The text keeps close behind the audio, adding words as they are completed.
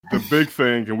the big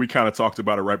thing, and we kind of talked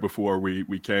about it right before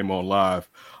we came on live.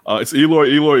 It's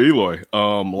Eloy.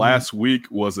 Last week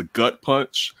was a gut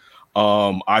punch.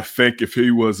 I think if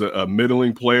he was a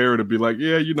middling player, to be like,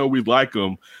 yeah, we like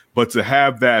him. But to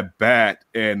have that bat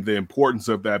and the importance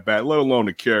of that bat, let alone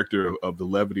the character of the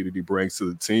levity that he brings to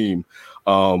the team,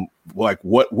 what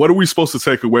are we supposed to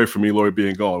take away from Eloy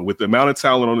being gone? With the amount of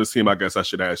talent on this team, I guess I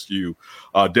should ask you.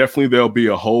 Definitely there'll be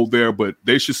a hole there, but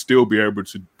they should still be able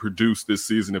to produce this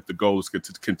season if the goal is to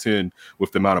contend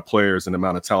with the amount of players and the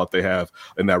amount of talent they have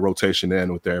in that rotation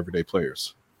and with their everyday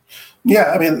players.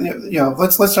 Yeah, I mean,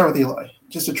 let's start with Eloy.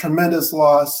 Just a tremendous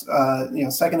loss.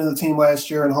 Second in the team last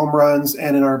year in home runs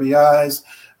and in RBIs,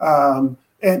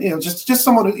 and just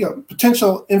someone,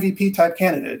 potential MVP type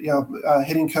candidate.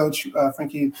 Hitting coach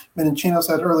Frankie Menichino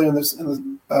said earlier in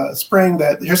the spring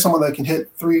that here's someone that can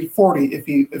hit 340 if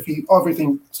he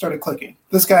everything started clicking.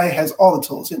 This guy has all the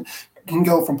tools and can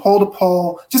go from pole to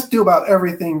pole, just do about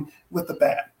everything with the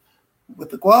bat. With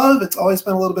the glove, it's always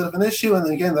been a little bit of an issue. And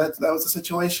then again, that was the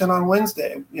situation on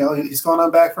Wednesday. He's going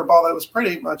on back for a ball that was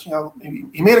pretty much,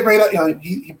 he made a great,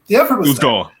 the effort was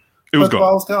gone. The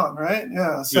ball was gone, right?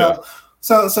 Yeah.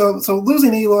 So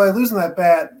losing Eloy, losing that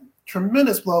bat,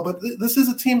 tremendous blow. But this is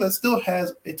a team that still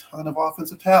has a ton of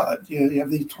offensive talent. You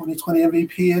have the 2020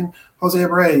 MVP in Jose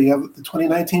Abreu. You have the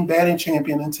 2019 batting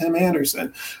champion in Tim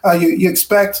Anderson. You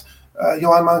expect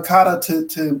Yoan Moncada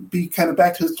to be kind of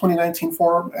back to his 2019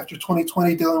 form after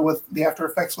 2020, dealing with the after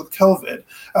effects with COVID,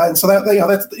 and so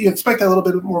that's you expect that a little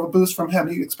bit more of a boost from him.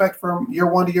 You expect from year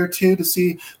 1 to year 2 to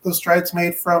see those strides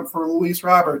made for Luis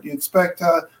Robert. You expect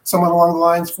someone along the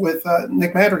lines with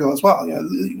Nick Madrigal as well.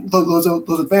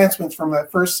 Those advancements from that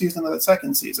first season to that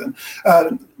second season.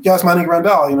 Yasmani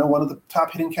Grandal, one of the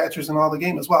top hitting catchers in all the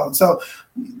game as well. And so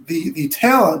the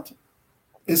talent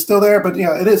is still there, but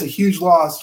it is a huge loss